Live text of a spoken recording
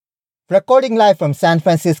Recording live from San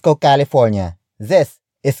Francisco, California, this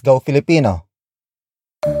is Go Filipino.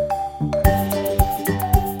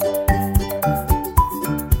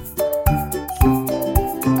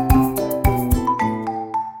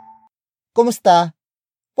 Kumusta?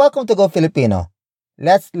 Welcome to Go Filipino.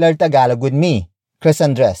 Let's learn Tagalog with me, Chris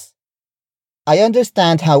Andres. I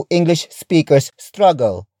understand how English speakers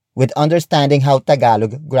struggle with understanding how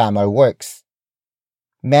Tagalog grammar works.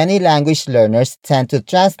 Many language learners tend to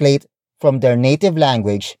translate from their native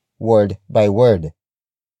language word by word.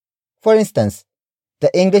 For instance,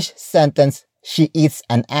 the English sentence, "she eats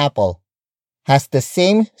an apple," has the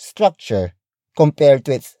same structure compared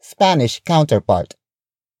to its Spanish counterpart,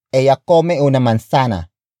 "ella come una manzana,"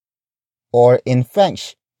 or in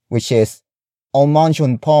French, which is "on mange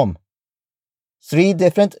une pomme." 3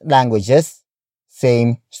 different languages,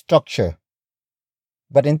 same structure.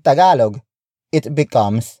 But in Tagalog, it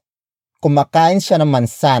becomes "kumakain siya ng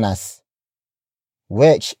mansanas,"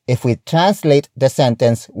 which, if we translate the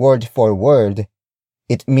sentence word for word,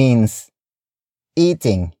 it means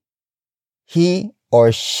eating. He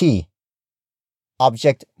or she.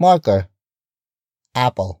 Object marker.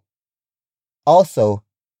 Apple. Also,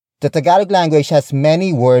 the Tagalog language has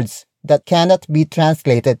many words that cannot be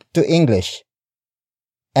translated to English.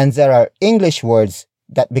 And there are English words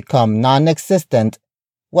that become non-existent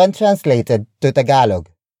when translated to Tagalog.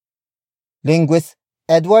 Linguists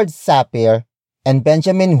Edward Sapir and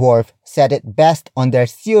Benjamin Whorf said it best on their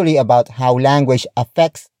theory about how language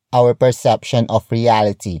affects our perception of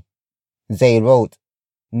reality. They wrote,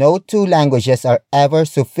 "No two languages are ever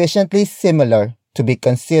sufficiently similar to be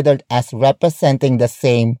considered as representing the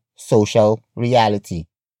same social reality.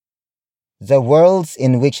 The worlds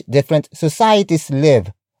in which different societies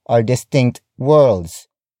live are distinct worlds,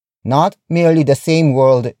 not merely the same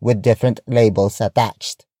world with different labels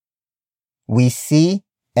attached. We see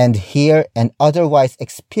and hear and otherwise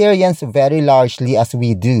experience very largely as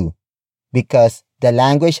we do, because the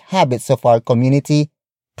language habits of our community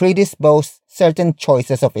predispose certain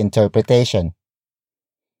choices of interpretation.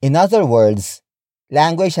 In other words,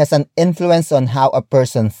 language has an influence on how a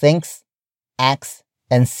person thinks, acts,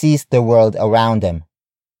 and sees the world around them.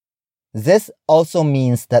 This also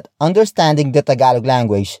means that understanding the Tagalog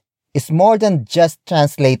language is more than just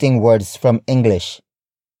translating words from English,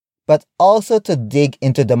 but also to dig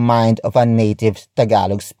into the mind of a native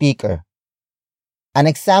Tagalog speaker. An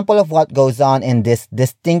example of what goes on in this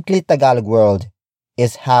distinctly Tagalog world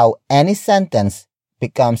is how any sentence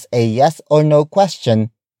becomes a yes or no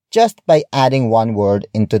question just by adding one word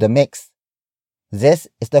into the mix. This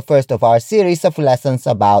is the first of our series of lessons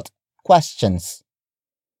about questions.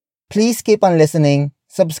 Please keep on listening,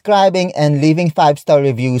 subscribing, and leaving 5-star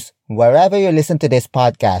reviews wherever you listen to this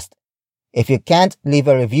podcast. If you can't leave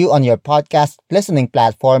a review on your podcast listening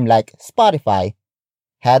platform like Spotify,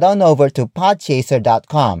 head on over to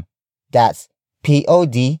podchaser.com. That's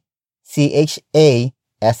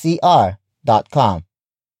podchaser.com.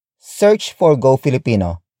 Search for Go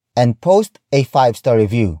Filipino and post a 5-star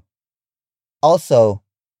review. Also,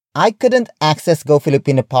 I couldn't access Go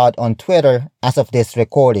Filipino Pod on Twitter as of this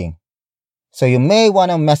recording, so you may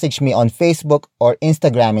want to message me on Facebook or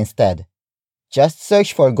Instagram instead. Just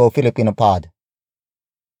search for Go Filipino Pod.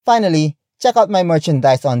 Finally, check out my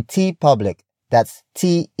merchandise on TeePublic. That's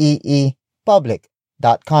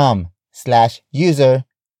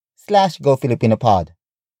teepublic.com/user/Go Filipino Pod.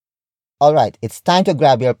 Alright, it's time to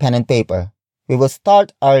grab your pen and paper. We will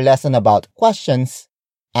start our lesson about questions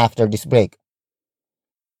after this break.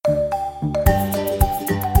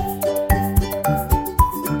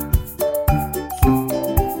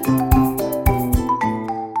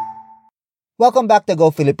 Welcome back to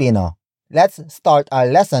Go Filipino. Let's start our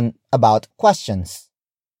lesson about questions.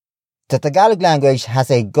 The Tagalog language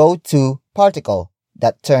has a go-to particle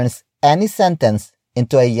that turns any sentence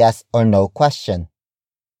into a yes or no question.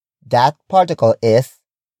 That particle is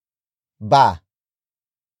ba.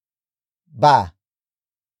 Ba.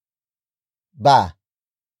 Ba.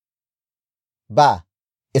 Ba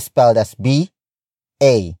is spelled as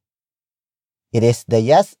B-A. It is the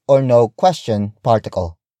yes or no question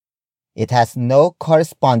particle. It has no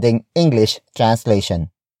corresponding English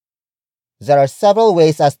translation. There are several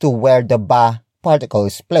ways as to where the ba particle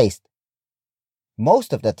is placed.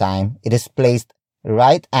 Most of the time, it is placed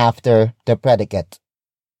right after the predicate.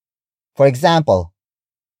 For example,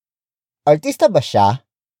 artista ba siya?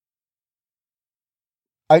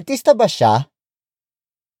 Artista ba siya?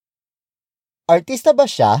 Artista ba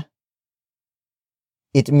siya?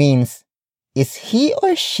 It means, is he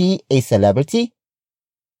or she a celebrity?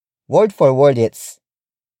 Word for word, it's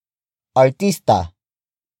artista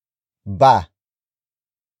ba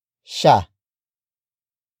siya.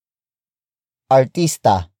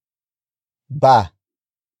 Artista, ba,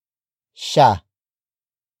 siya.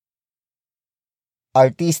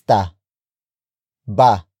 Artista,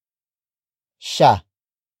 ba, siya.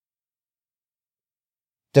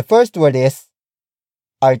 The first word is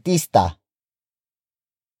artista.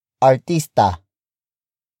 Artista.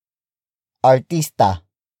 Artista.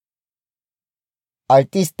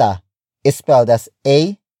 Artista is spelled as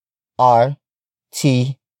A-R-T-I-S-T-A.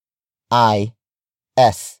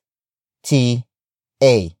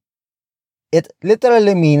 It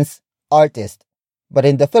literally means artist, but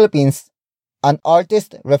in the Philippines, an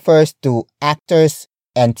artist refers to actors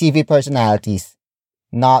and TV personalities,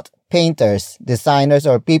 not painters, designers,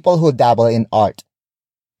 or people who dabble in art.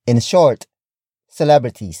 In short,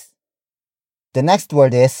 celebrities. The next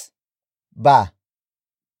word is ba.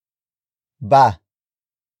 Ba.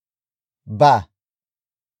 Ba.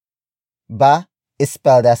 Ba is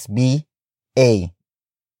spelled as B-A.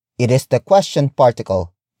 It is the question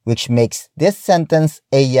particle, which makes this sentence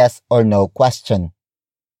a yes or no question.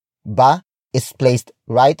 Ba is placed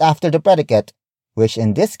right after the predicate, which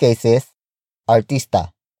in this case is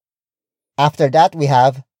artista. After that, we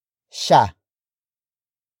have siya.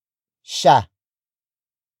 Siya.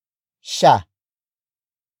 Siya.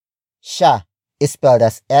 Siya is spelled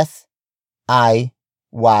as S-I-Y-A.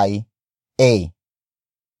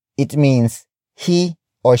 It means he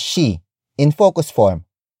or she in focus form.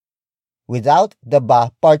 Without the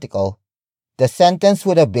ba particle, the sentence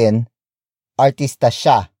would have been artista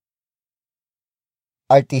siya.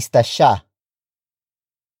 Artista siya.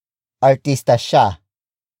 Artista siya,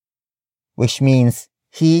 which means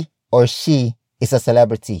he or she is a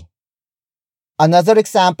celebrity. Another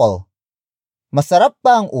example, masarap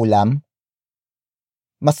ba ang ulam?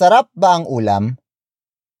 Masarap ba ang ulam?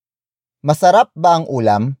 Masarap ba ang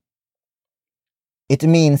ulam? It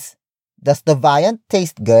means, does the viand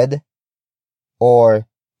taste good? Or,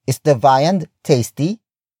 is the viand tasty?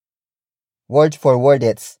 Word for word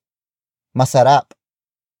it's masarap.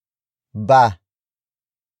 Ba.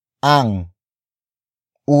 Ang.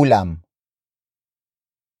 Ulam.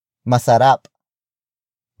 Masarap.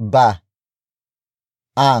 Ba.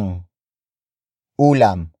 Ang.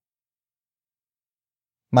 Ulam.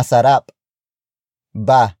 Masarap.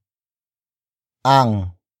 Ba.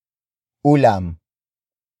 Ang. Ulam.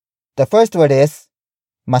 The first word is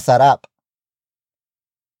masarap.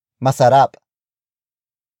 Masarap.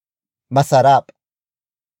 Masarap.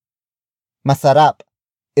 Masarap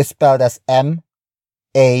is spelled as M-A-S-A-R-A-P.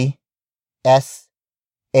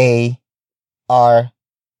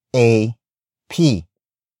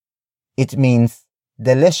 It means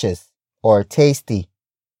delicious or tasty.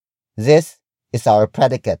 This is our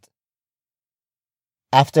predicate.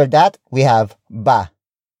 After that, we have ba.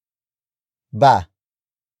 Ba.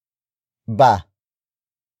 Ba,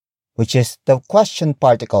 which is the question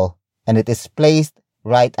particle, and it is placed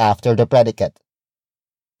right after the predicate.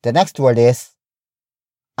 The next word is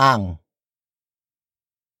ang.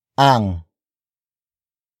 Ang.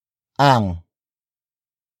 Ang.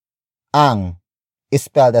 Ang is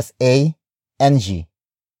spelled as A-N-G.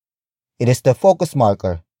 It is the focus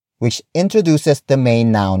marker, which introduces the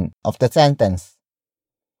main noun of the sentence.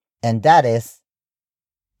 And that is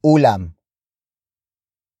ulam.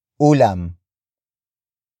 Ulam.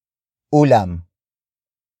 Ulam.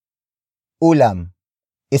 Ulam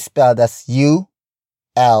is spelled as U-L-A-M.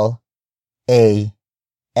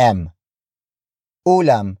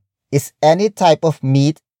 Ulam is any type of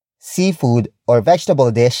meat, seafood, or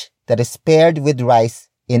vegetable dish that is paired with rice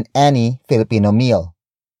in any Filipino meal.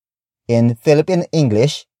 In Philippine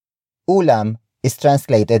English, ulam is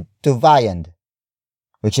translated to viand,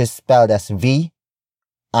 which is spelled as V-I-A-N-D.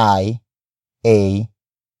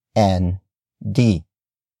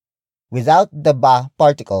 Without the ba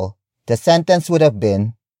particle, the sentence would have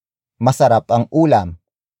been masarap ang ulam.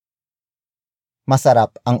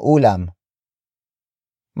 Masarap ang ulam.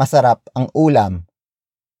 Masarap ang ulam,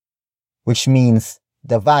 which means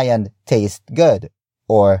the viand tastes good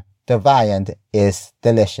or the viand is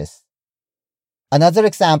delicious. Another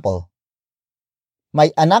example,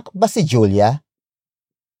 may anak ba si Julia?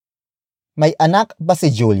 May anak ba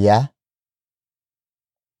si Julia?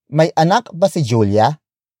 May anak ba si Julia?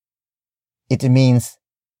 It means,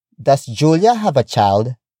 does Julia have a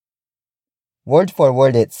child? Word for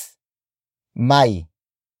word it's may.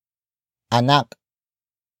 Anak.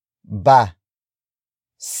 Ba.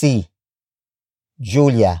 Si.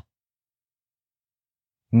 Julia.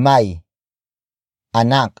 May.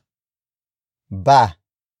 Anak. Ba.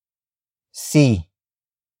 Si.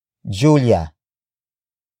 Julia.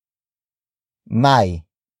 May.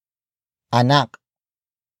 Anak.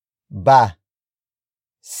 ba,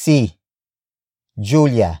 si,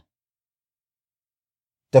 Julia.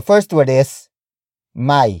 The first word is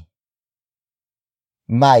may.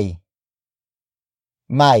 May.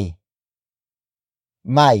 May.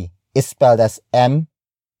 May is spelled as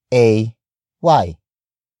M-A-Y.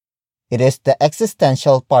 It is the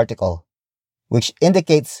existential particle, which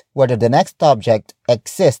indicates whether the next object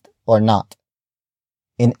exists or not.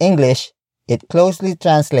 In English, it closely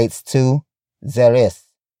translates to there is.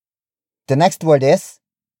 The next word is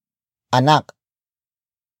anak.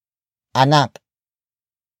 Anak.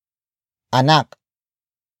 Anak.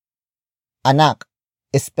 Anak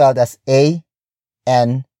is spelled as A-N-A-K.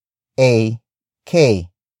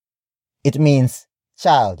 It means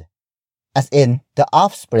child, as in the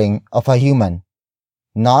offspring of a human,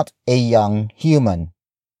 not a young human.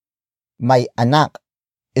 May anak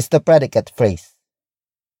is the predicate phrase.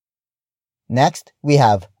 Next, we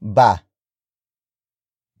have ba.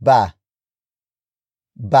 Ba.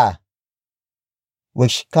 Ba,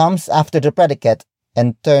 which comes after the predicate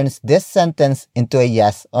and turns this sentence into a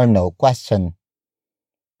yes or no question.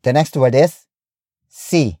 The next word is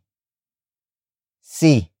si.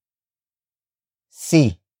 Si.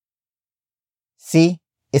 Si. Si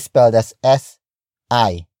is spelled as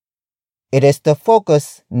S-I. It is the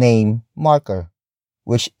focus name marker,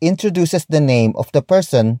 which introduces the name of the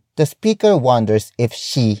person the speaker wonders if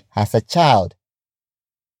she has a child.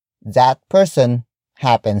 That person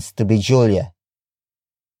happens to be Julia.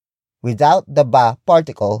 Without the ba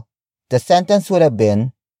particle, the sentence would have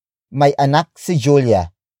been, may anak si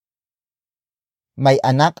Julia. May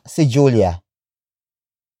anak si Julia.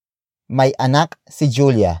 May anak si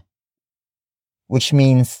Julia, which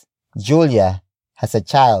means Julia has a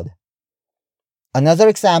child. Another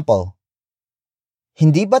example,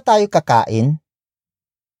 hindi ba tayo kakain?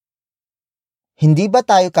 Hindi ba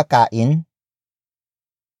tayo kakain?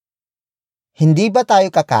 Hindi ba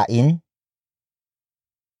tayo kakain?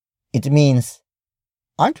 It means,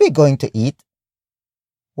 aren't we going to eat?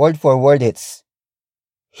 Word for word it's,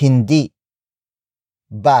 hindi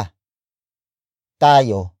ba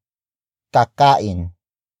tayo kakain?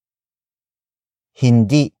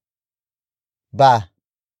 Hindi ba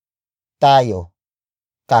tayo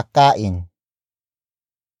kakain?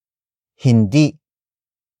 Hindi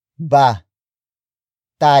ba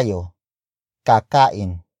tayo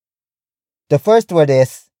kakain? The first word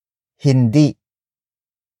is hindi.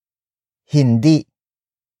 Hindi.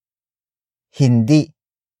 Hindi.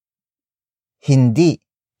 Hindi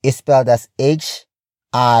is spelled as H-I-N-D-I.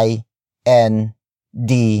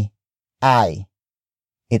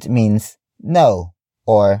 It means no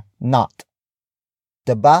or not.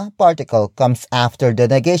 The ba particle comes after the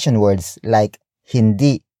negation words like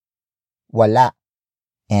hindi, wala,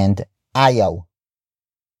 and ayaw.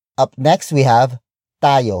 Up next we have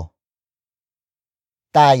tayo.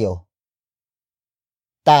 Tayo.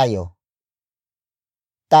 Tayo.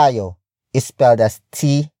 Tayo is spelled as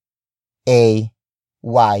T-A-Y-O.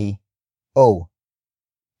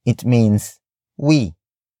 It means we,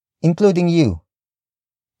 including you.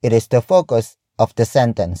 It is the focus of the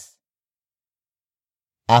sentence.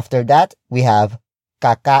 After that, we have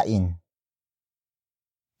kakain.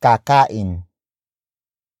 Kakain.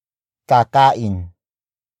 Kakain.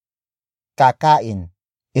 Kakain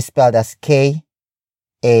is spelled as K-A-K-A-I-N.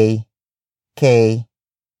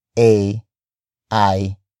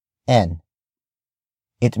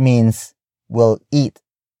 It means will eat,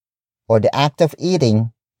 or the act of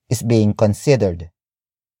eating is being considered.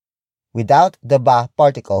 Without the ba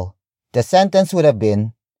particle, the sentence would have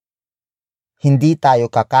been, hindi tayo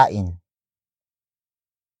kakain.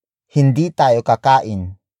 Hindi tayo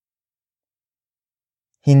kakain.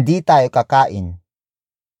 Hindi tayo kakain.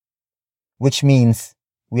 Which means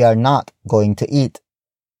we are not going to eat.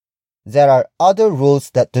 There are other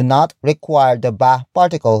rules that do not require the ba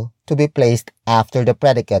particle to be placed after the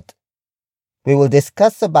predicate. We will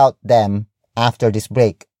discuss about them after this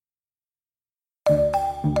break.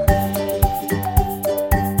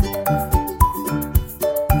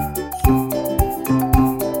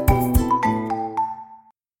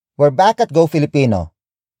 We're back at Go Filipino.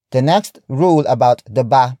 The next rule about the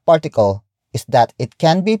ba particle is that it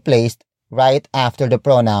can be placed right after the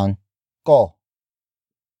pronoun ko.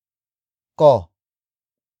 Ko.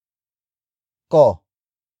 Ko.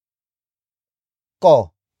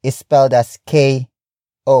 Ko is spelled as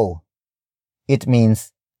K-O. It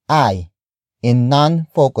means I in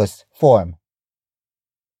non-focus form.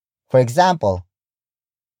 For example,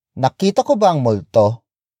 nakita ko ba ang multo?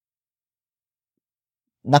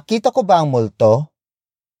 Nakita ko ba ang multo?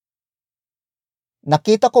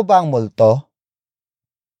 Nakita ko ba ang multo?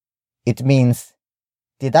 It means,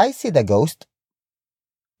 Did I see the ghost?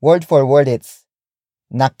 Word for word it's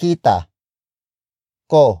nakita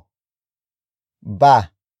ko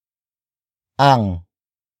ba ang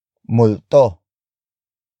multo.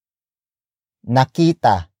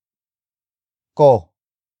 Nakita ko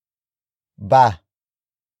ba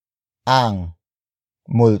ang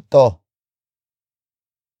multo.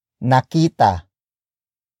 Nakita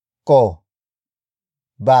ko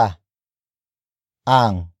ba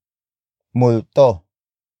ang multo.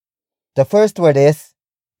 The first word is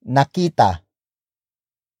nakita.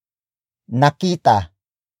 Nakita.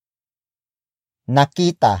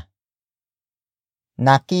 Nakita.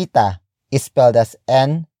 Nakita is spelled as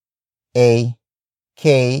N-A-K-I-T-A.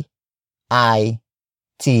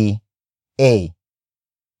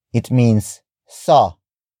 It means saw,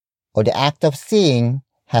 or the act of seeing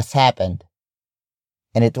has happened,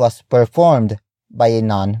 and it was performed by a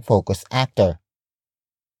non-focus actor.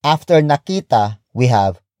 After nakita, we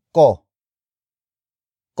have ko.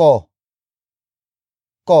 Ko.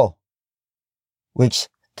 Ko, which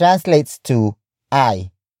translates to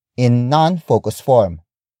I in non-focus form.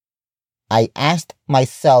 I asked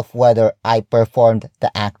myself whether I performed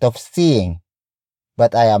the act of seeing,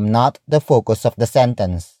 but I am not the focus of the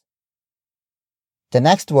sentence. The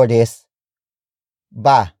next word is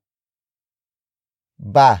ba.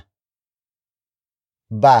 Ba.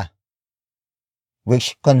 Ba,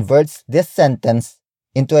 which converts this sentence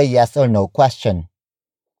into a yes or no question.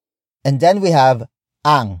 And then we have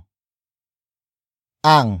ang.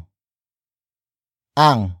 Ang.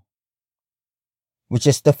 Ang, which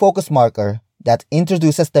is the focus marker that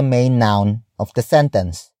introduces the main noun of the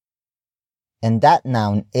sentence. And that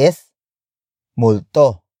noun is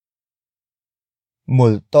multo.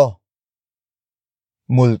 Multo.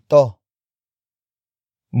 Multo.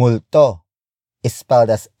 Multo is spelled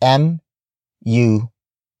as M-U-L-T-O.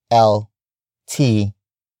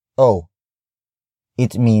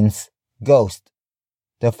 It means ghost,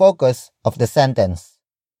 the focus of the sentence.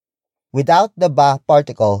 Without the ba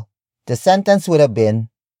particle, the sentence would have been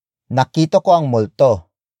nakita ko ang multo.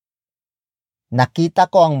 Nakita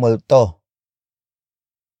ko ang multo.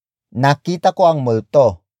 Nakita ko ang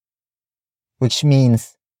multo, which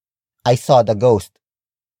means I saw the ghost.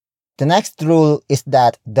 The next rule is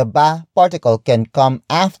that the ba particle can come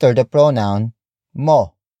after the pronoun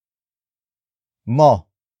mo. Mo.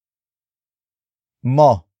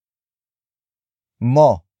 Mo.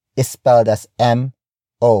 Mo is spelled as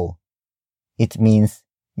M-O. It means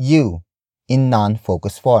you in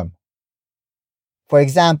non-focus form. For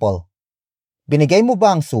example, binigay mo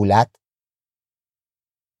ba ang sulat?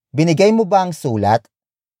 Binigay mo ba ang sulat?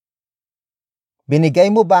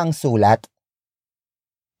 Binigay mo ba ang sulat?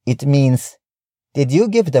 It means, did you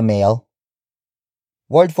give the mail?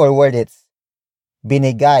 Word for word it's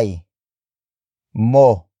binigay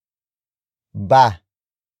mo ba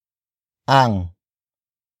ang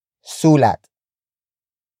sulat.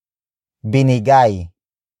 Binigay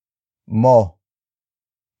mo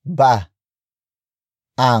ba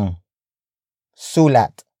ang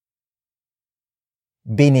sulat.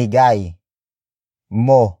 Binigay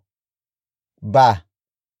mo ba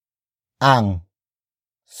ang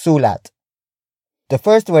sulat. The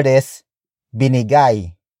first word is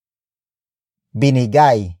binigay.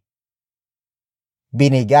 Binigay.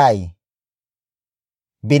 Binigay.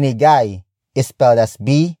 Binigay is spelled as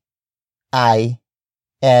B-I-N-I-G-A-Y.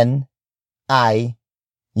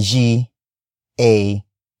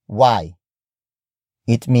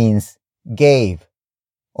 It means gave,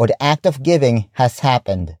 or the act of giving has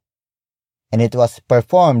happened, and it was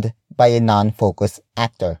performed by a non-focus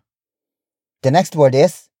actor. The next word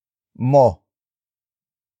is mo.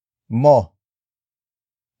 Mo.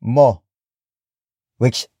 Mo,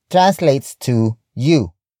 which translates to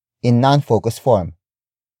you in non-focus form.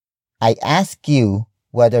 I ask you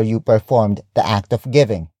whether you performed the act of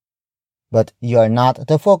giving, but you are not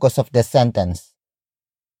the focus of the sentence.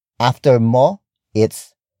 After mo,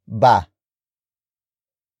 it's ba.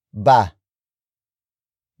 Ba.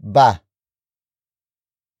 Ba,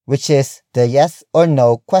 which is the yes or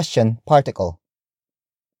no question particle.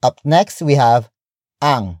 Up next, we have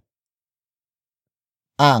ang.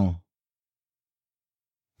 Ang.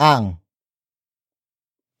 Ang,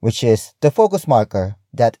 which is the focus marker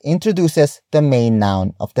that introduces the main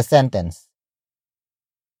noun of the sentence.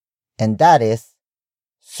 And that is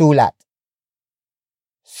sulat.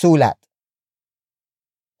 Sulat.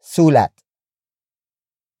 Sulat.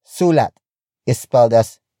 Sulat is spelled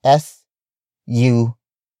as S-U-L-A-T.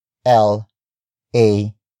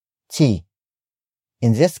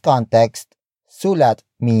 In this context, sulat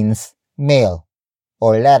means mail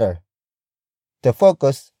or letter, the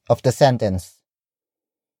focus of the sentence.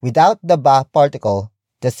 Without the ba particle,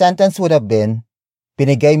 the sentence would have been,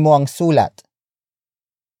 binigay mo ang sulat.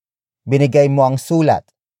 Binigay mo ang sulat.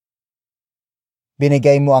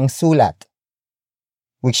 Binigay mo ang sulat,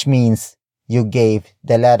 which means you gave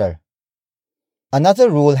the letter. Another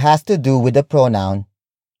rule has to do with the pronoun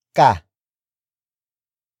ka.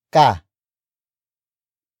 Ka.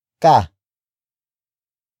 Ka.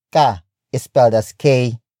 Ka is spelled as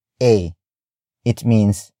K-A. It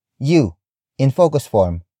means you in focus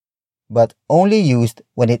form, but only used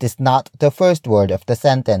when it is not the first word of the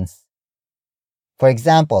sentence. For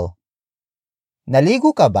example,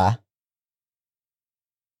 naligo ka ba?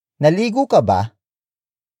 Naligo ka ba?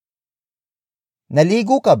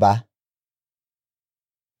 Naligo ka ba?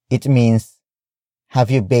 It means,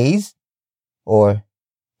 have you bathed? Or,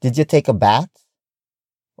 did you take a bath?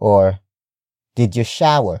 Or, did you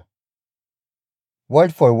shower?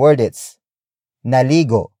 Word for word it's,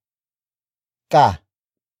 naligo, ka,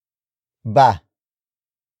 ba.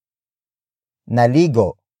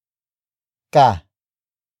 Naligo, ka,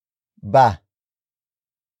 ba.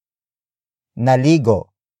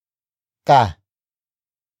 Naligo, ka,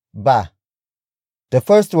 ba. The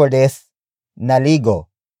first word is naligo.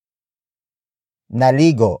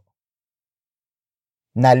 Naligo.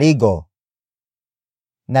 Naligo.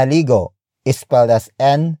 Naligo is spelled as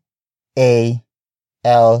N-A-L-I-G-O.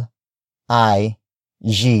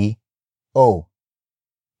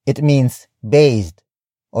 It means bathed,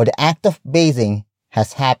 or the act of bathing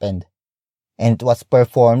has happened, and it was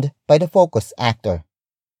performed by the focus actor.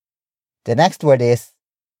 The next word is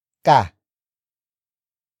ka.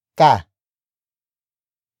 Ka.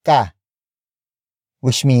 Ka,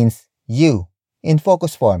 which means you in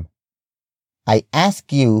focus form. I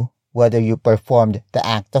ask you whether you performed the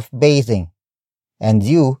act of bathing, and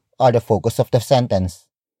you are the focus of the sentence.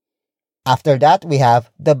 After that, we have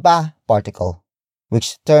the ba particle,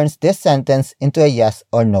 which turns this sentence into a yes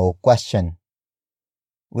or no question.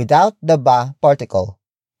 Without the ba particle,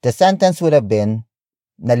 the sentence would have been,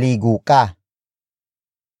 naligo ka.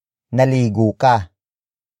 Naligo ka.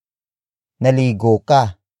 Naligo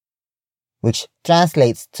ka, which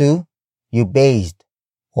translates to, you bathed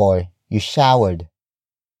or you showered.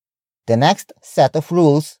 The next set of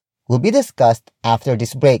rules will be discussed after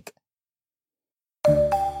this break.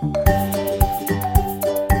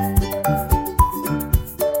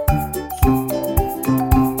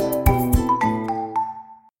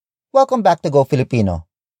 Welcome back to Go Filipino.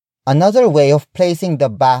 Another way of placing the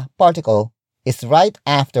ba particle is right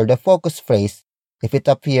after the focus phrase if it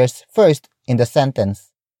appears first in the sentence.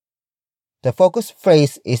 The focus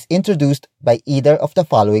phrase is introduced by either of the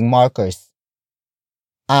following markers: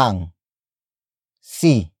 ang,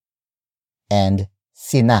 si, and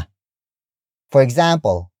sina. For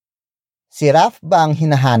example, si Raf ba ang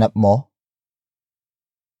hinahanap mo?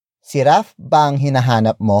 Si Raf ba ang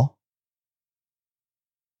hinahanap mo?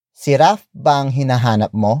 Si Raf ba ang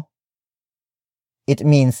hinahanap mo? It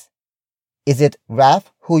means, is it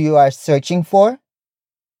Raf who you are searching for?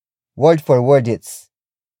 Word for word it's,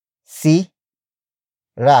 si,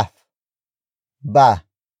 Raf, ba,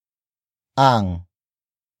 ang,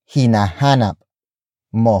 hinahanap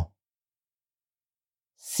mo.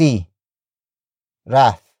 Si,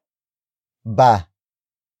 Raf, ba,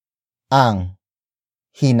 ang,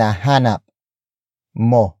 hinahanap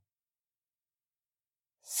mo.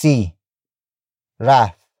 Si,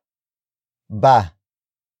 Raf, ba,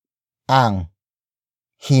 ang,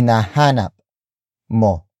 hinahanap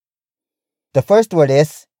mo. The first word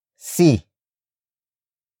is si.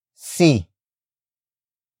 Si.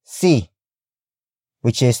 Si,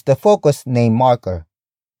 which is the focus name marker.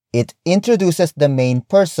 It introduces the main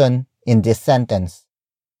person in this sentence.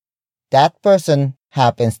 That person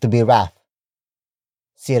happens to be Raf.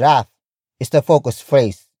 Si Raf is the focus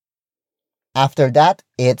phrase. After that,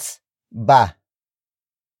 it's ba.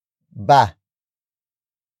 Ba.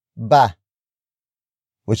 Ba,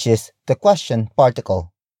 which is the question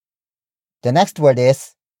particle. The next word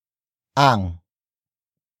is ang.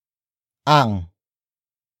 Ang.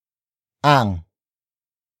 Ang,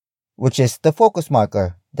 which is the focus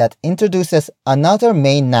marker that introduces another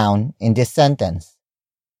main noun in this sentence.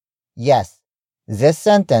 Yes, this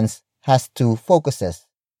sentence has two focuses,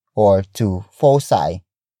 or two foci.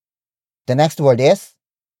 The next word is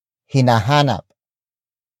hinahanap.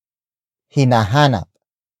 Hinahanap.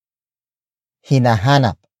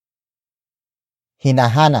 Hinahanap.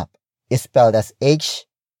 Hinahanap is spelled as H-I-N-A-H-A-N-A-P.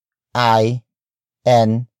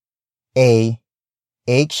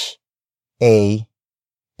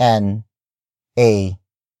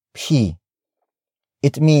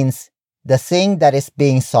 It means the thing that is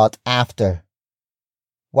being sought after.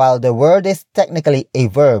 While the word is technically a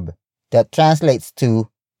verb that translates to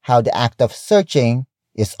how the act of searching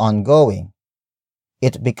is ongoing,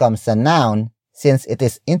 it becomes a noun since it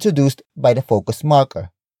is introduced by the focus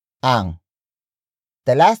marker, ang.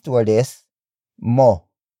 The last word is mo.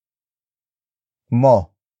 Mo.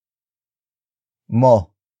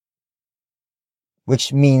 Mo.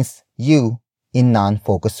 Which means you in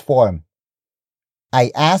non-focus form.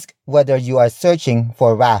 I ask whether you are searching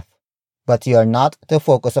for Raf, but you are not the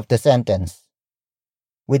focus of the sentence.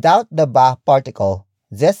 Without the ba particle,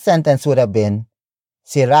 this sentence would have been,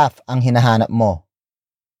 si Raf ang hinahanap mo.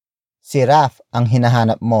 Si Raf ang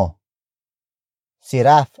hinahanap mo. Si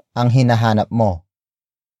Raf ang hinahanap mo.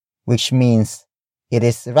 Which means it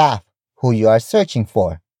is Raf who you are searching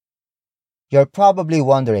for. You're probably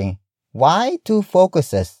wondering, why two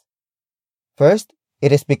focuses? First,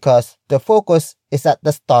 it is because the focus is at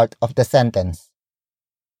the start of the sentence.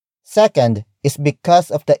 Second is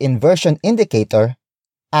because of the inversion indicator,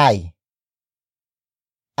 I.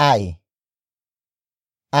 I.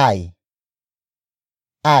 I.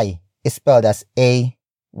 I is spelled as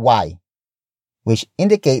A-Y, which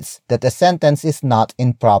indicates that the sentence is not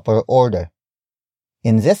in proper order.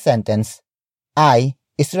 In this sentence, I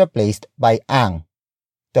is replaced by ang,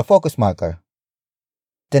 the focus marker.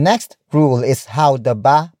 The next rule is how the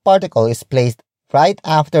ba particle is placed right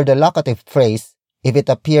after the locative phrase if it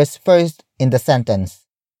appears first in the sentence.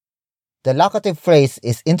 The locative phrase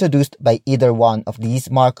is introduced by either one of these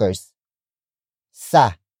markers,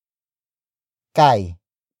 sa, kay,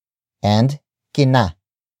 and kina.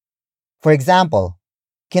 For example,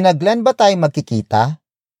 kina Glenn ba tayo magkikita?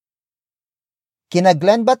 Kina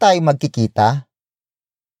Glenn ba tayo magkikita?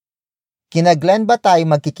 Kina Glenn ba tayo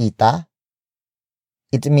magkikita?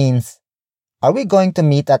 It means, are we going to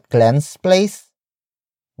meet at Glenn's place?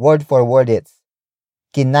 Word for word it's,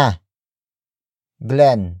 kina,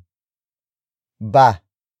 Glenn, ba,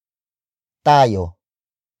 tayo,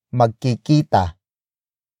 magkikita.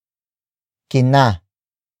 Kina,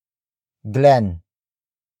 Glenn,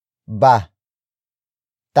 ba,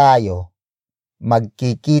 tayo,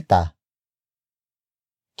 magkikita.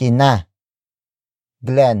 Kina,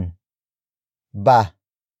 Glenn, ba,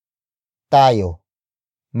 tayo,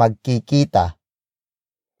 magkikita.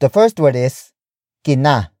 The first word is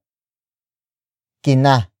kina.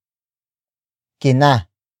 Kina. Kina.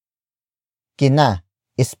 Kina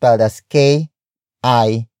is spelled as K-I-N-A.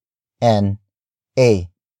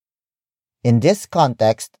 In this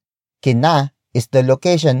context, kina is the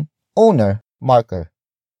location owner marker,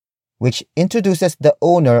 which introduces the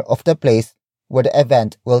owner of the place where the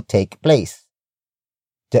event will take place.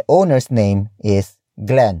 The owner's name is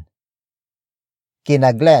Glenn.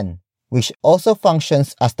 Kina Glenn, which also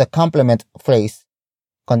functions as the complement phrase,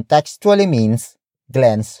 contextually means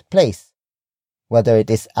Glenn's place, whether it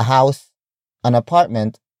is a house, an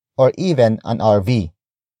apartment, or even an RV,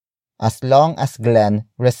 as long as Glenn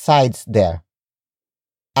resides there.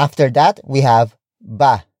 After that, we have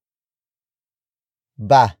ba.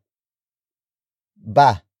 Ba.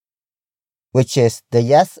 Ba, which is the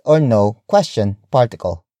yes or no question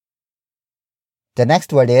particle. The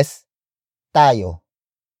next word is tayo.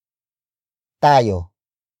 Tayo.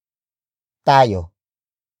 Tayo,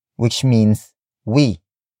 which means we,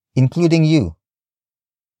 including you.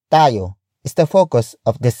 Tayo is the focus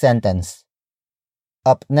of this sentence.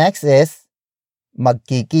 Up next is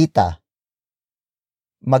magkikita.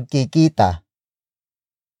 Magkikita.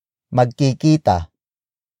 Magkikita.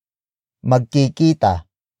 Magkikita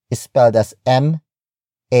is spelled as M-A-G-K-I-K-I-T-A.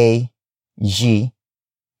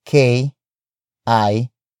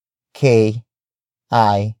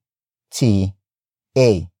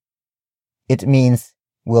 It means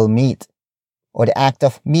we'll meet, or the act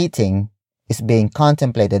of meeting is being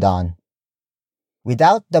contemplated on.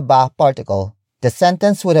 Without the ba particle, the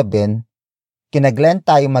sentence would have been, kina Glenn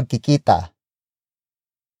tayo magkikita.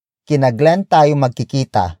 Kina Glenn tayo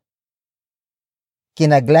magkikita.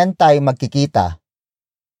 Kina Glenn tayo magkikita,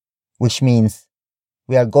 which means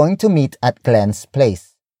we are going to meet at Glenn's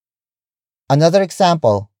place. Another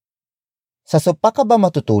example, sa sopa ka ba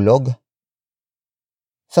matutulog?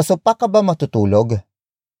 Sa sopa ka ba matutulog?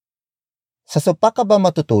 Sa sopa ka ba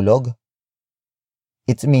matutulog?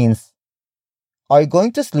 It means, are you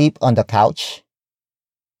going to sleep on the couch?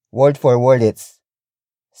 Word for word it's,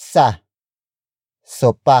 sa,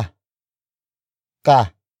 sopa,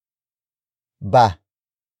 ka, ba,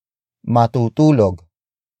 matutulog.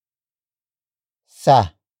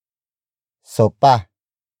 Sa, sopa,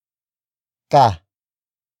 ka,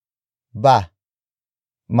 ba,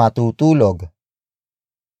 matutulog.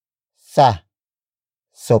 Sa,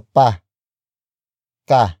 sopa,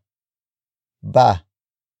 ka, ba,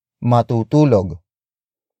 matutulog.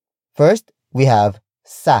 First, we have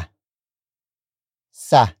sa,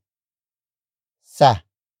 sa, sa,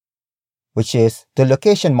 which is the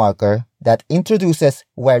location marker that introduces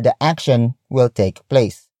where the action will take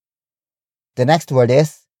place. The next word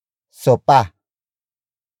is sopa,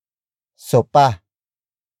 sopa,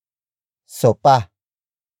 sopa.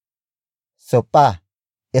 Sopa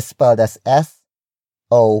is spelled as S-O-P-A.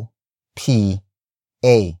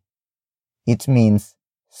 It means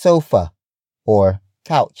sofa or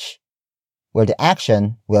couch, where the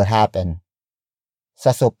action will happen.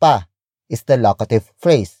 Sa sopa is the locative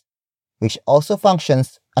phrase, which also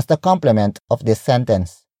functions as the complement of this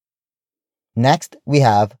sentence. Next, we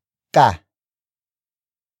have ka,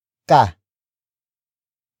 ka,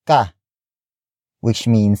 ka, which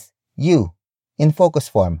means you in focus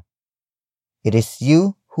form. It is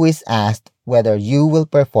you who is asked whether you will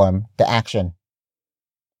perform the action.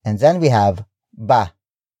 And then we have ba,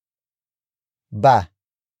 ba,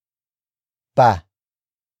 ba,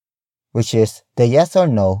 which is the yes or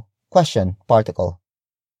no question particle.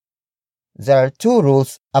 There are two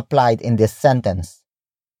rules applied in this sentence.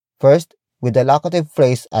 First, with the locative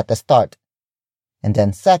phrase at the start, and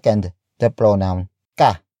then second, the pronoun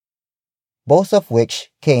ka, both of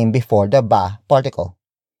which came before the ba particle.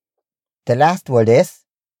 The last word is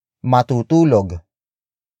matutulog,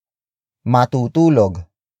 matutulog,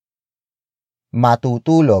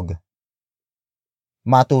 matutulog.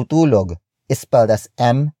 Matutulog is spelled as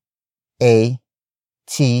M-A-T-U-T-U-L-O-G.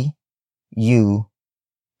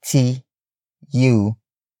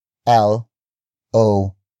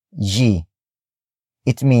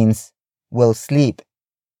 It means will sleep,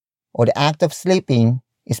 or the act of sleeping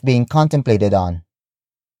is being contemplated on.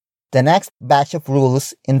 The next batch of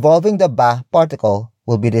rules involving the ba particle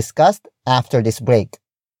will be discussed after this break.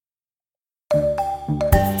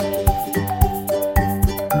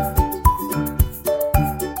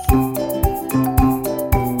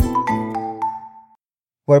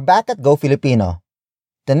 We're back at Go Filipino.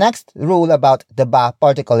 The next rule about the ba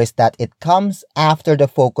particle is that it comes after the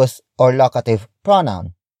focus or locative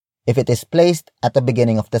pronoun if it is placed at the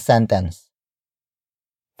beginning of the sentence.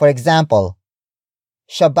 For example,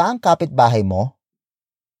 siya ba ang kapitbahay mo?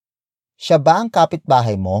 Siya ba ang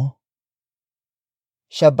kapitbahay mo?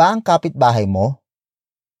 Siya ba ang kapitbahay mo?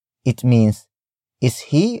 It means,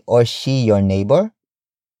 is he or she your neighbor?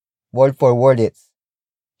 Word for word it's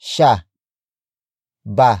siya,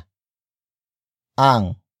 ba,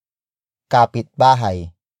 ang,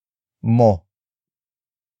 kapitbahay, mo.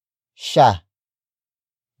 Siya,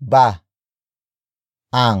 ba,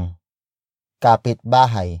 ang,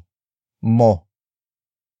 kapitbahay, mo.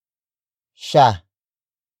 Siya,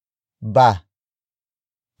 ba,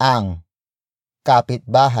 ang,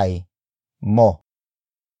 kapitbahay, mo.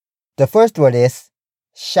 The first word is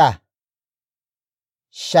siya,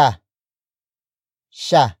 siya,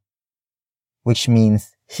 siya, which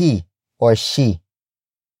means he or she.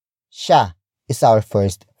 Siya is our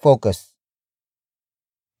first focus.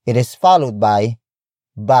 It is followed by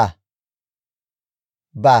ba,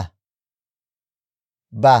 ba,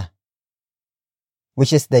 ba,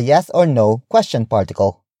 which is the yes or no question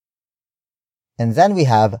particle. And then we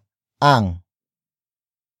have ang,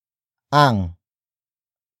 ang,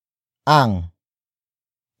 ang,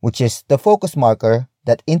 which is the focus marker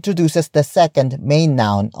that introduces the second main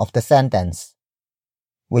noun of the sentence,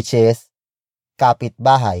 which is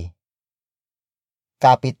kapitbahay,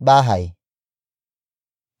 kapitbahay,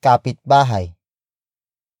 kapitbahay.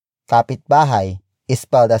 Kapitbahay is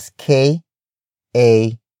spelled as K-A-P-I-T-B-A-H-A-Y.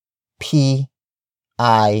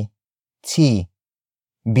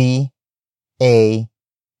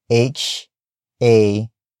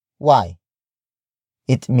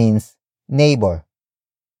 It means neighbor.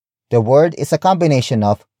 The word is a combination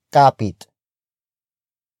of kapit,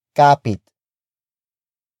 kapit,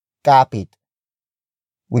 kapit,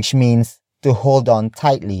 which means to hold on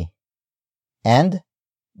tightly, and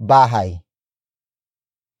bahay,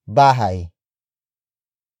 bahay,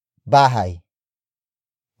 bahay,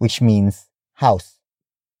 which means house.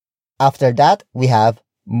 After that, we have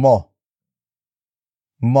mo,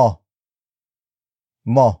 mo,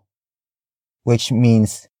 mo, which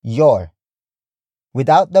means your.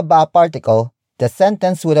 Without the ba particle, the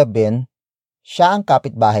sentence would have been, siya ang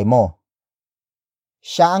kapitbahay mo.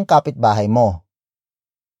 Siya ang kapitbahay mo.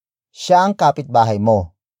 Siya ang kapitbahay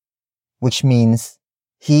mo, which means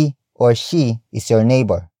he or she is your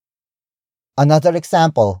neighbor. Another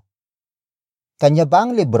example, kanya ba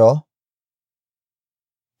ang libro?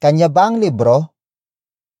 Kanya ba ang libro?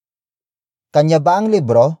 Kanya ba ang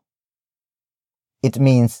libro? It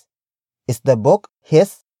means, is the book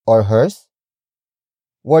his or hers?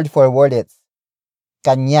 Word for word it's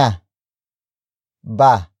kanya,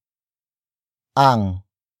 ba, ang,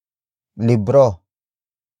 libro.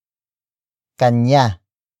 Kanya,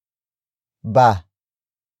 ba,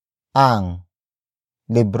 ang,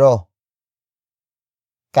 libro.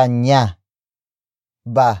 Kanya,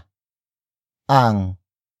 ba, ang,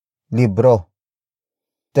 libro.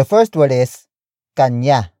 The first word is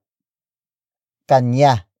kanya.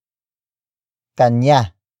 Kanya.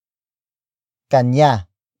 Kanya. Kanya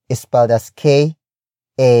is spelled as K-A-N-Y-A.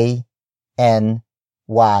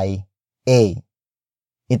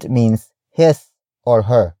 It means his or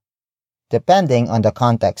her, depending on the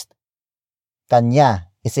context. Kanya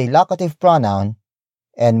is a locative pronoun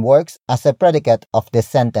and works as a predicate of this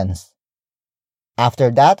sentence. After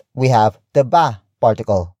that, we have the ba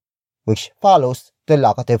particle, which follows the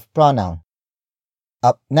locative pronoun.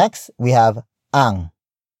 Up next, we have ang.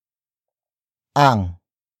 Ang.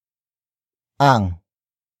 Ang,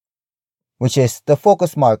 which is the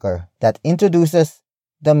focus marker that introduces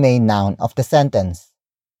the main noun of the sentence.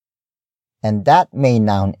 And that main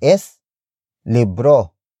noun is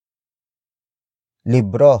libro.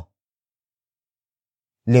 Libro.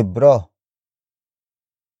 Libro.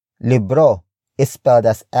 Libro is spelled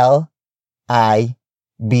as L-I-B-R-O.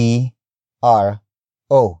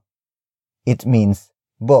 It means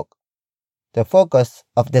book, the focus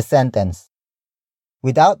of the sentence.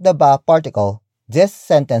 Without the ba particle, this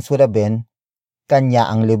sentence would have been kanya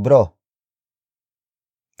ang libro.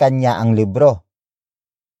 Kanya ang libro.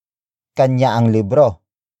 Kanya ang libro,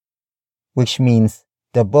 which means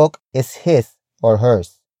the book is his or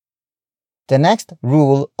hers. The next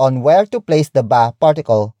rule on where to place the ba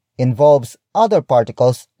particle involves other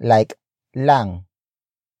particles like lang,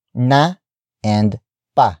 na, and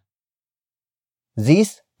pa.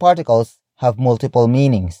 These particles have multiple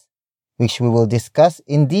meanings, which we will discuss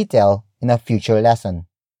in detail in a future lesson.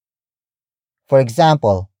 For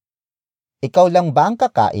example, ikaw lang ba ang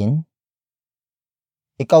kakain?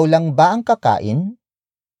 Ikaw lang ba ang kakain?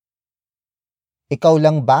 Ikaw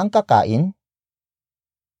lang ba ang kakain?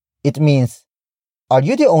 It means, are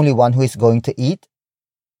you the only one who is going to eat?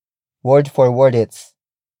 Word for word it's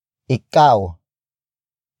ikaw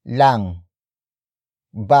lang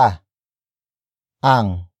ba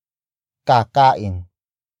ang kakain.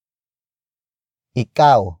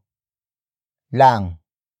 Ikaw lang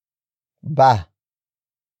ba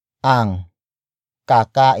ang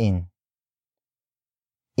kakain.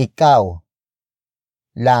 Ikaw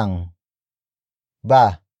lang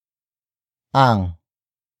ba ang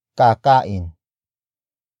kakain.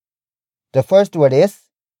 The first word is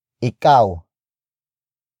ikaw.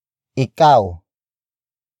 Ikaw.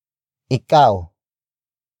 Ikaw.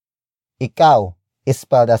 Ikaw is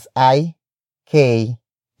spelled as I-K-A-W.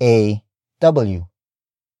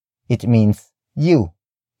 It means you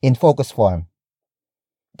in focus form.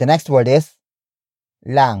 The next word is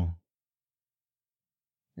lang.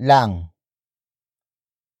 Lang.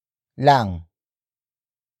 Lang.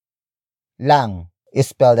 Lang is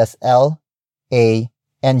spelled as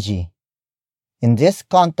L-A-N-G. In this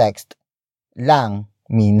context, lang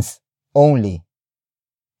means only.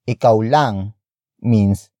 Ikaw lang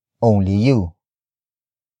means only you.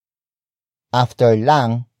 After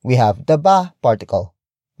lang, we have the ba particle,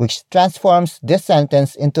 which transforms this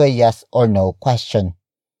sentence into a yes or no question.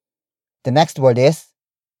 The next word is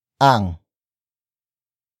ang.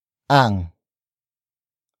 Ang.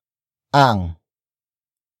 Ang,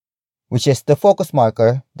 which is the focus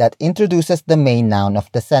marker that introduces the main noun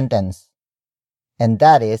of the sentence. And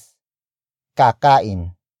that is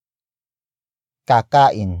kakain.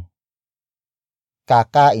 Kakain.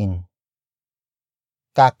 Kakain.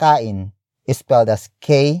 Kakain is spelled as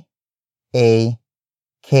K-A-K-A-I-N.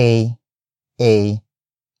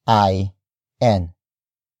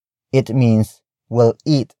 It means will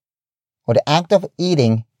eat, or the act of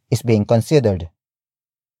eating is being considered.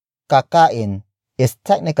 Kakain is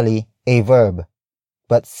technically a verb,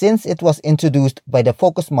 but since it was introduced by the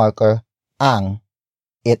focus marker ang,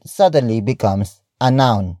 it suddenly becomes a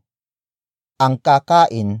noun. Ang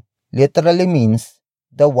kakain literally means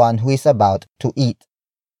the one who is about to eat.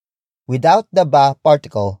 Without the ba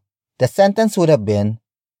particle, the sentence would have been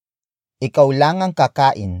ikaw lang ang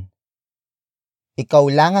kakain.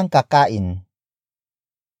 Ikaw lang ang kakain.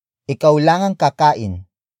 Ikaw lang ang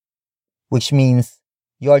kakain, which means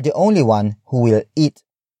you are the only one who will eat.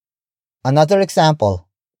 Another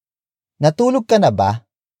example, natulog ka na ba?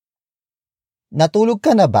 Natulog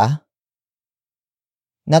ka na ba?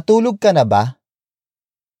 Natulog ka na ba?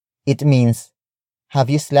 It means,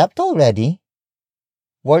 have you slept already?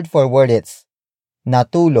 Word for word it's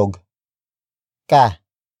natulog ka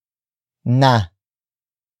na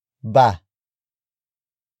ba.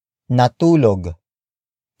 Natulog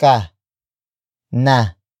ka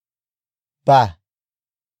na ba.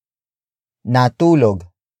 Natulog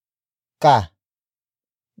ka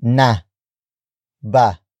na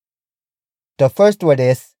ba. The first word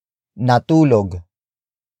is natulog.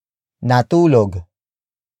 Natulog.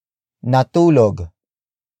 Natulog.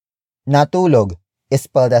 Natulog is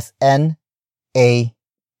spelled as N-A-T-U-L-O-G.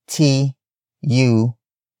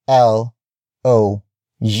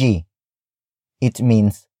 It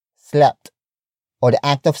means slept, or the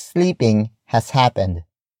act of sleeping has happened.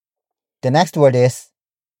 The next word is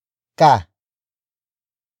ka.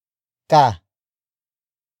 Ka.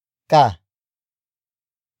 Ka.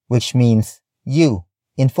 Which means you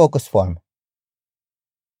in focus form.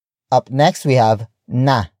 Up next we have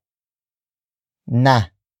na. Na.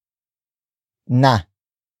 Na.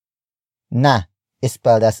 Na is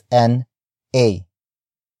spelled as N-A.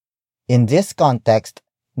 In this context,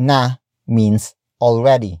 na means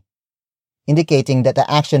already, indicating that the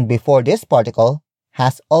action before this particle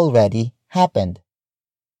has already happened.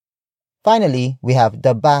 Finally, we have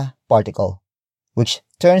the ba particle, which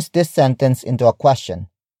turns this sentence into a question.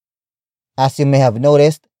 As you may have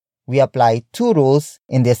noticed, we apply two rules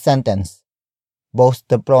in this sentence. Both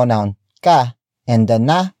the pronoun ka and the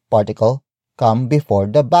na particle come before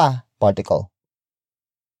the ba particle.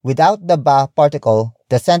 Without the ba particle,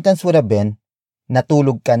 the sentence would have been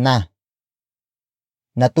natulog ka na.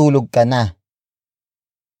 Natulog ka na.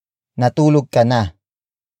 Natulog ka na.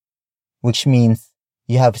 Which means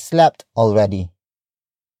you have slept already.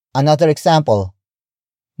 Another example.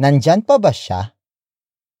 Nandyan pa ba siya?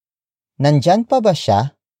 Nandyan pa ba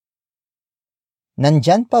siya?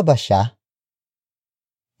 Nandyan pa ba siya?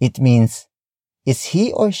 It means, is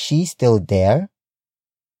he or she still there?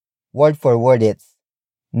 Word for word it's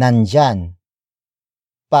nandyan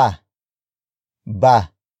pa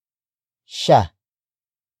ba siya.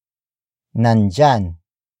 Nandyan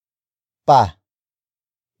pa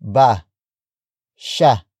ba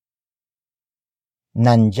siya.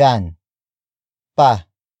 Nandyan pa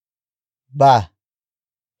ba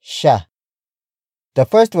siya. The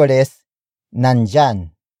first word is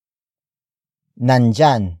nandyan.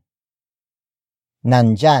 Nandyan.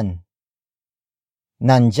 Nandyan.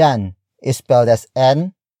 Nandyan is spelled as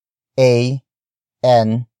N-A-N-D-I-Y-A-N.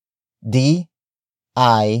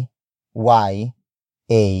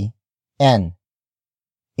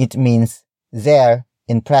 It means there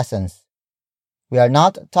in presence. We are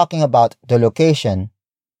not talking about the location,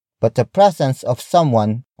 but the presence of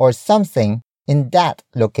someone or something in that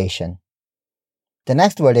location. The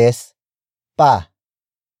next word is pa.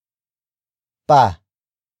 Pa.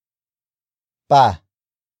 Pa.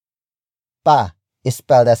 Pa is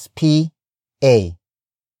spelled as P-A.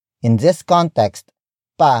 In this context,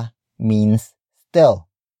 pa means still,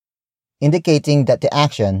 indicating that the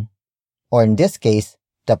action, or in this case,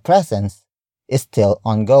 the presence, is still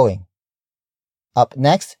ongoing. Up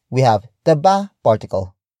next, we have the ba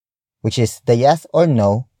particle, which is the yes or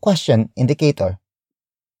no question indicator.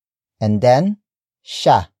 And then,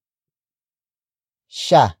 siya.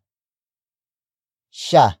 Siya.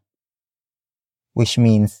 Siya. Which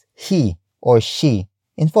means he or she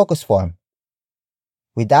in focus form.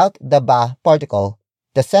 Without the ba particle,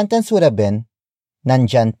 the sentence would have been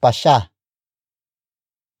nandyan pa siya.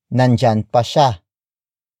 Nandyan pa siya.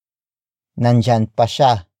 Nandyan pa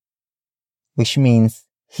siya. Which means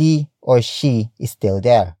he or she is still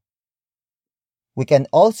there. We can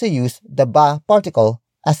also use the ba particle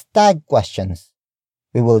as tag questions.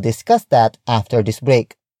 We will discuss that after this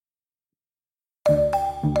break.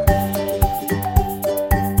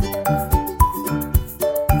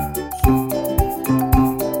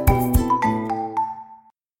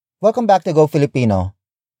 Welcome back to Go Filipino.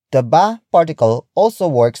 The ba particle also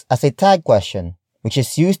works as a tag question, which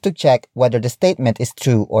is used to check whether the statement is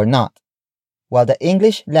true or not. While the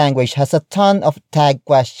English language has a ton of tag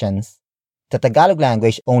questions, the Tagalog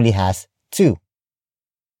language only has two.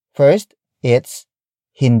 First, it's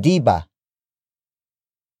hindi ba.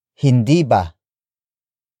 Hindi ba.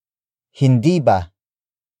 Hindi ba.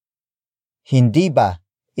 Hindi ba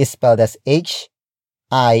is spelled as H-I-N-D-I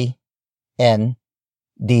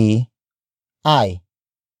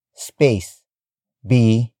space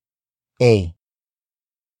B-A.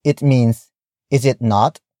 It means, is it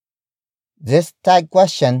not? This tag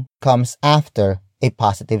question comes after a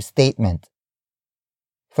positive statement.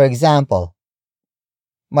 For example,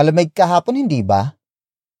 malamig kahapon hindi ba?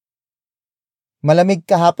 Malamig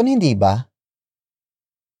kahapon hindi ba?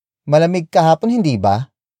 Malamig kahapon hindi ba?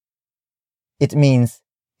 It means,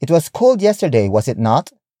 it was cold yesterday, was it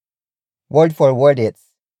not? Word for word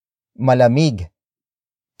it's malamig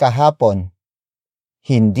kahapon,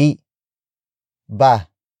 hindi, ba.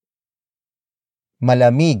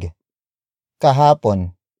 Malamig,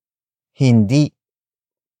 kahapon, hindi,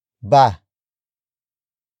 ba.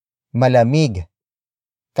 Malamig,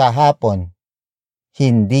 kahapon,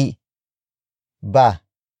 hindi, ba.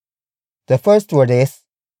 The first word is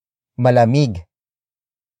malamig.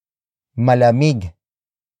 Malamig.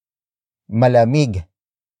 Malamig.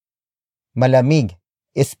 Malamig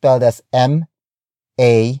is spelled as M-A-L-A-M-I-G.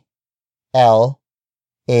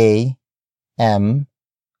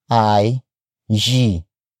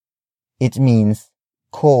 It means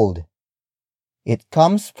cold. It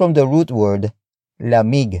comes from the root word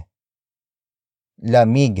lamig.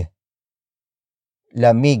 Lamig.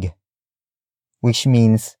 Lamig, which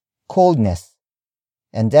means coldness.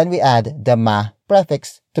 And then we add the ma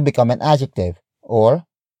prefix to become an adjective, or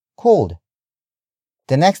cold.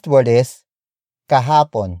 The next word is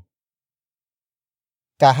kahapon.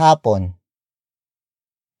 Kahapon.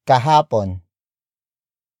 Kahapon.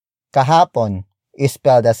 Kahapon is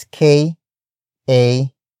spelled as K-A-H-A-P-O-N.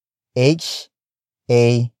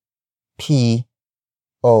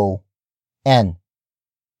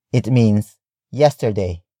 It means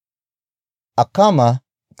yesterday. A comma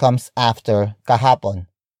comes after kahapon.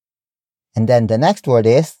 And then the next word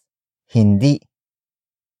is hindi.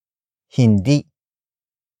 Hindi.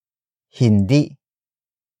 Hindi,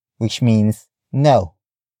 which means no.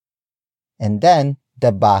 And then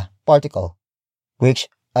the ba particle, which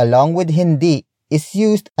along with hindi is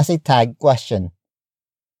used as a tag question.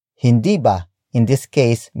 Hindi ba in this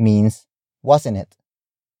case means wasn't it?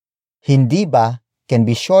 Hindi ba can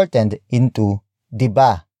be shortened into di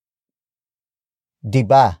ba. Di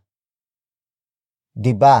ba.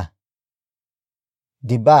 Di ba.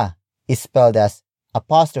 Di ba is spelled as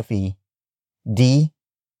apostrophe D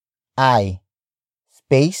I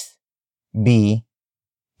space B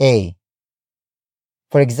A.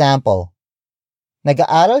 For example,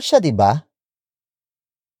 nag-aaral siya, di ba?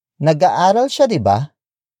 Nag-aaral siya, di ba?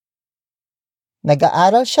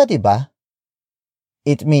 Nag-aaral siya, di ba?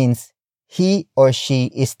 It means he or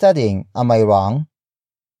she is studying. Am I wrong?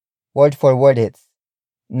 Word for word it's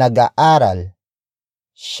nag-aaral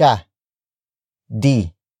siya,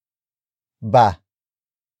 di ba.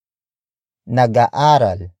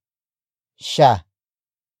 Nag-aaral siya,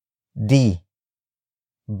 di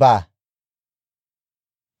ba.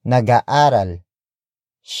 Nag-aaral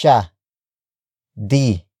siya,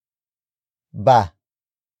 di ba.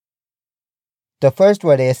 The first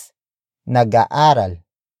word is nag-aaral.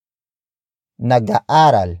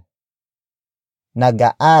 Nag-aaral.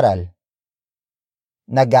 Nag-aaral.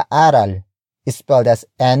 Nag-aaral is spelled as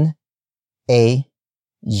N-A-G-A-A-R-A-L.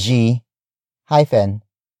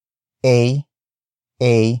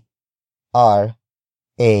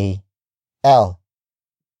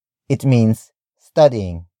 It means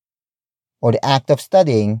studying, or the act of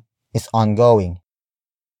studying is ongoing.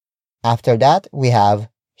 After that, we have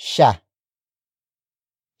siya.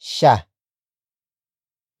 Siya.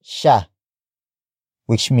 Siya,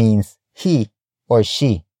 which means he or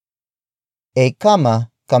she. A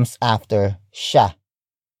comma comes after siya.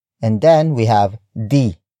 And then we have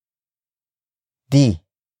di. Di.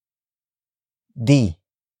 Di.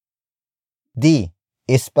 Di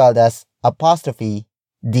is spelled as apostrophe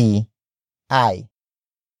D I.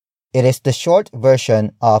 It is the short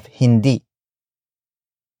version of hindi.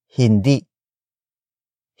 Hindi.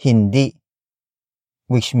 Hindi,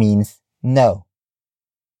 which means no.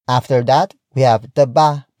 After that, we have the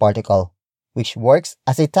ba particle, which works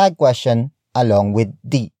as a tag question along with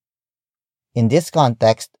di. In this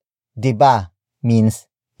context, di ba means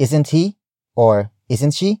isn't he or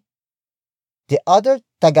isn't she? The other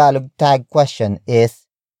Tagalog tag question is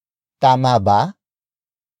tama ba?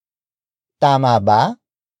 Tama ba?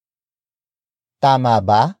 Tama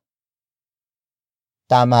ba?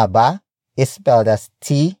 Tama ba is spelled as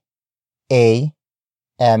T-A-M-A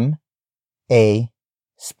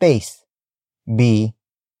space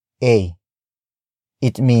B-A.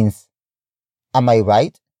 It means, am I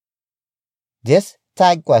right? This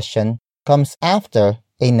tag question comes after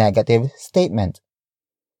a negative statement.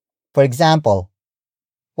 For example,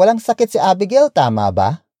 walang sakit si Abigail, tama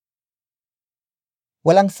ba?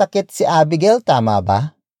 Walang sakit si Abigail, tama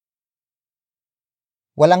ba?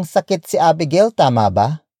 Walang sakit si Abigail, tama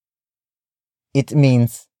ba? It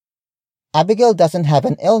means, Abigail doesn't have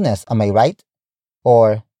an illness, am I right?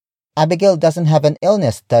 Or, Abigail doesn't have an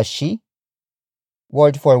illness, does she?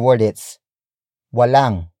 Word for word it's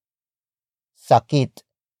walang sakit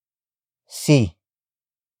si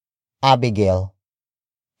Abigail,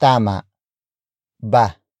 tama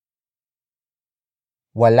ba?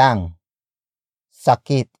 Walang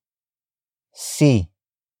sakit. C.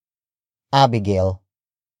 Abigail.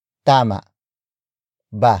 Tama.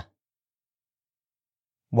 Ba.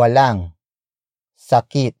 Walang.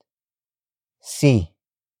 Sakit. C.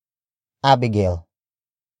 Abigail.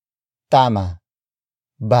 Tama.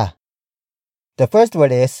 Ba. The first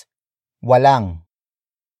word is walang.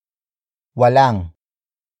 Walang.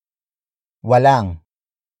 Walang.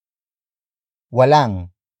 Walang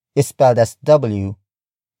is spelled as W-A-L-A-N-G.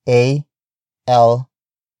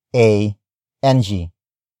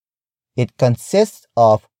 It consists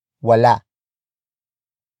of wala.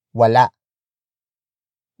 Wala.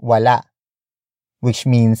 Wala, which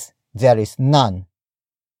means there is none.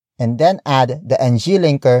 And then add the ng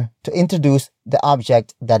linker to introduce the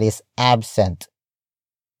object that is absent,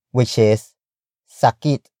 which is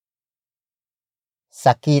sakit.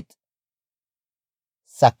 Sakit.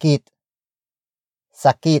 Sakit.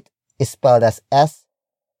 Sakit is spelled as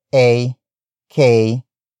S-A-K-I-T.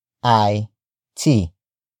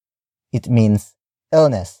 It means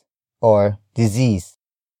illness or disease.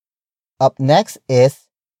 Up next is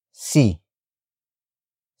C.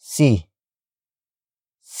 C.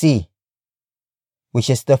 C, which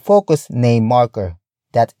is the focus name marker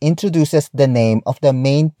that introduces the name of the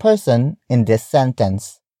main person in this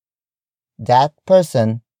sentence. That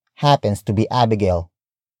person happens to be Abigail.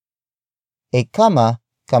 A comma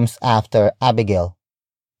comes after Abigail.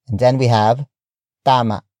 And then we have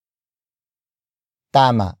tama.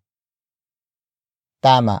 Tama.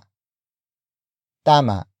 Tama.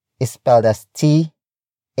 Tama is spelled as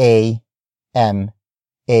T-A-M-A.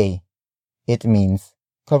 It means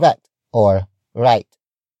correct or right.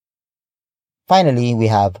 Finally, we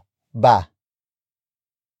have ba.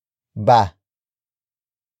 Ba.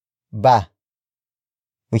 Ba,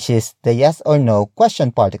 which is the yes or no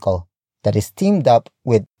question particle that is teamed up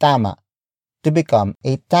with tama to become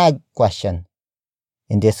a tag question.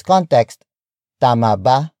 In this context, tama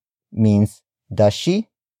ba means does she?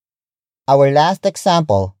 Our last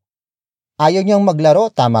example, ayaw niyang maglaro,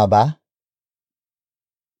 tama ba?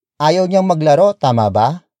 Ayaw niyang maglaro, tama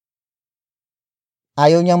ba?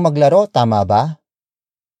 Ayaw niyang maglaro, tama ba?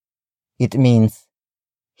 It means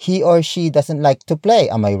he or she doesn't like to play,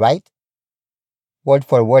 am I right? Word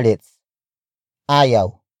for word it's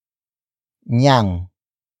ayaw niyang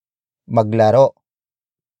maglaro,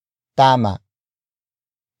 tama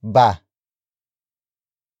ba?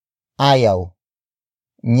 Ayaw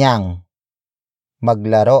niyang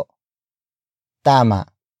maglaro, tama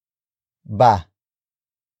ba?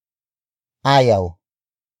 Ayaw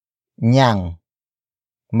niyang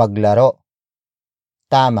maglaro,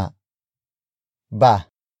 tama ba?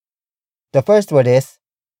 The first word is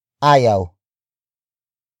ayaw.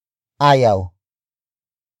 Ayaw.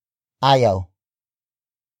 Ayaw.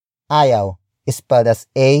 Ayaw is spelled as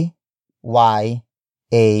A-Y-A-W.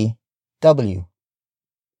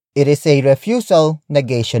 It is a refusal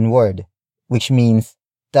negation word, which means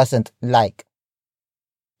doesn't like.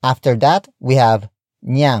 After that, we have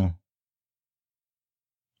niyang.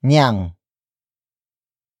 Niyang.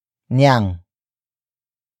 Niyang.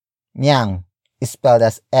 Niyang is spelled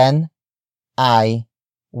as N-I-Y-A-N-G.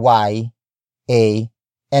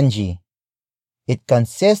 It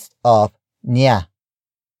consists of niya.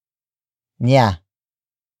 Niya.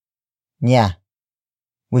 Niya,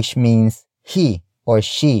 which means he or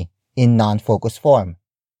she in non-focus form,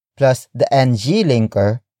 plus the ng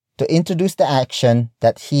linker to introduce the action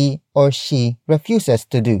that he or she refuses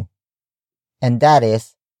to do. And that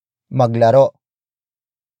is maglaro.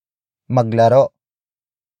 Maglaro.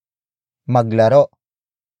 Maglaro.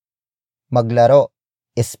 Maglaro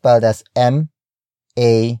is spelled as M-A-G-L-A-R-O.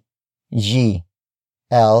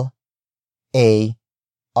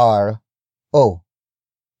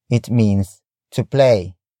 It means to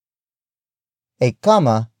play. A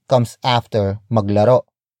comma comes after maglaro.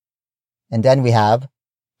 And then we have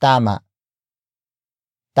tama.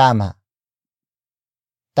 Tama.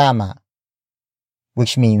 Tama,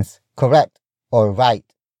 which means correct or right.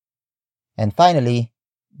 And finally,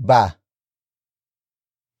 ba.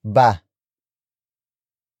 Ba.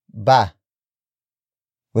 Ba,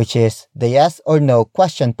 which is the yes or no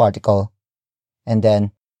question particle. And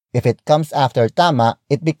then, if it comes after tama,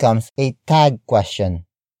 it becomes a tag question.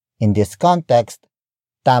 In this context,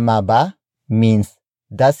 tama ba means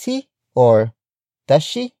does he or does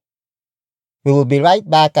she? We will be right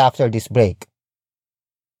back after this break.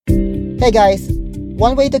 Hey guys,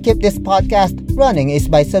 one way to keep this podcast running is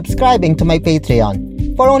by subscribing to my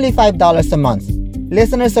Patreon. For only $5 a month,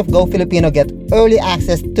 listeners of Go Filipino get early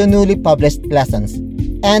access to newly published lessons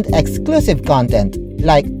and exclusive content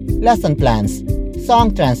like lesson plans,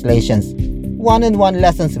 song translations, one-on-one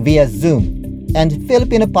lessons via Zoom, and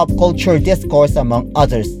Filipino pop culture discourse, among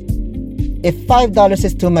others. If $5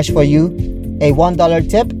 is too much for you, a $1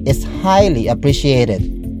 tip is highly appreciated.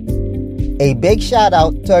 A big shout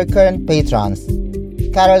out to our current patrons: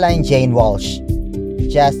 Caroline Jane Walsh,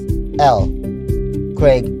 Jess L,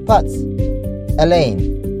 Craig Putz, Elaine,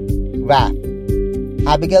 Raph,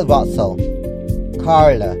 Abigail Russell,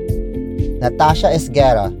 Carla, Natasha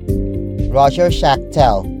Esguerra, Roger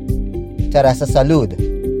Schachtel, Teresa Salud,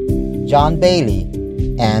 John Bailey,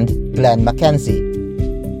 and Glenn Mackenzie.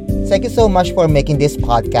 Thank you so much for making this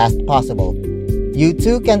podcast possible. You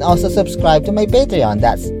too can also subscribe to my Patreon.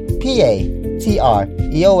 That's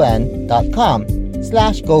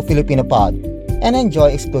patreon.com/GoFilipinoPod and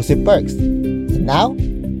enjoy exclusive perks. And now,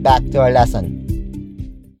 back to our lesson.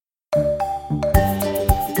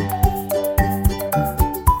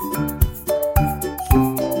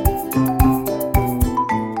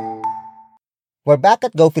 We're back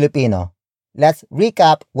at Go Filipino. Let's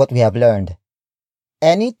recap what we have learned.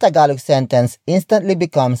 Any Tagalog sentence instantly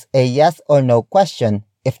becomes a yes or no question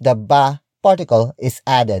if the ba particle is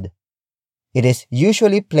added. It is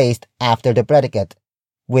usually placed after the predicate,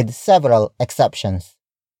 with several exceptions.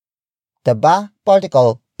 The ba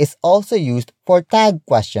particle is also used for tag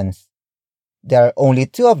questions. There are only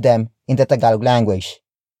two of them in the Tagalog language,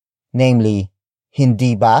 namely,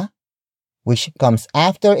 hindi ba, which comes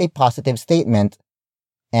after a positive statement,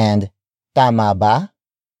 and tama ba,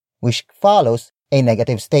 which follows a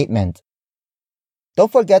negative statement.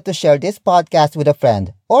 Don't forget to share this podcast with a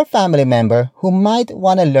friend or family member who might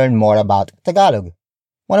want to learn more about Tagalog,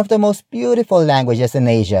 one of the most beautiful languages in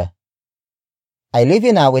Asia. I leave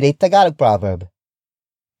you now with a Tagalog proverb.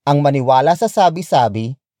 Ang maniwala sa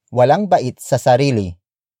sabi-sabi, walang bait sa sarili.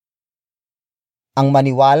 Ang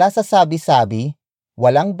maniwala sa sabi-sabi,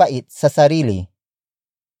 walang bait sa sarili.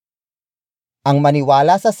 Ang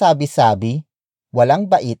maniwala sa sabi-sabi, walang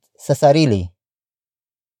bait sa sarili.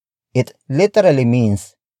 It literally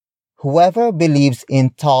means, whoever believes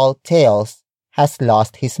in tall tales has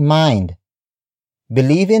lost his mind.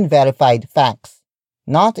 Believe in verified facts,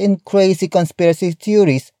 not in crazy conspiracy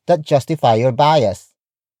theories that justify your bias.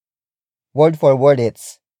 Word for word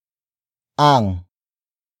it's, ang,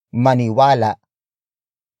 maniwala,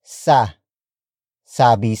 sa,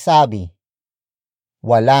 sabi-sabi,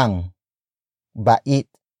 walang, bait,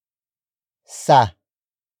 sa,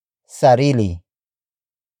 sarili.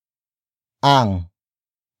 Ang,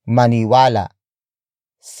 maniwala,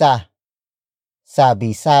 sa,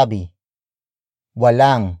 sabi-sabi,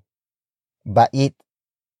 walang, bait,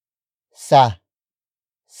 sa,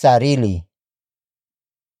 sarili.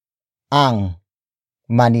 Ang,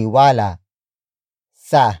 maniwala,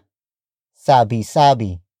 sa,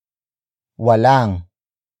 sabi-sabi, walang,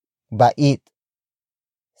 bait,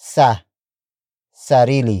 sa,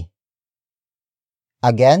 sarili.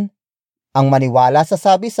 Again, ang maniwala sa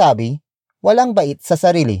sabi-sabi, walang bait sa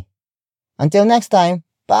sarili. Until next time,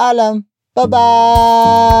 paalam!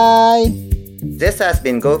 Bye-bye! This has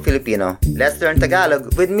been Go Filipino. Let's learn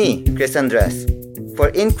Tagalog with me, Chris Andres. For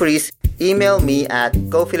inquiries, email me at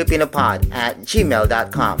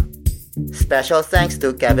gofilipinopod@gmail.com. Special thanks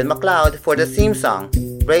to Kevin MacLeod for the theme song,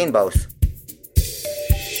 Rainbows.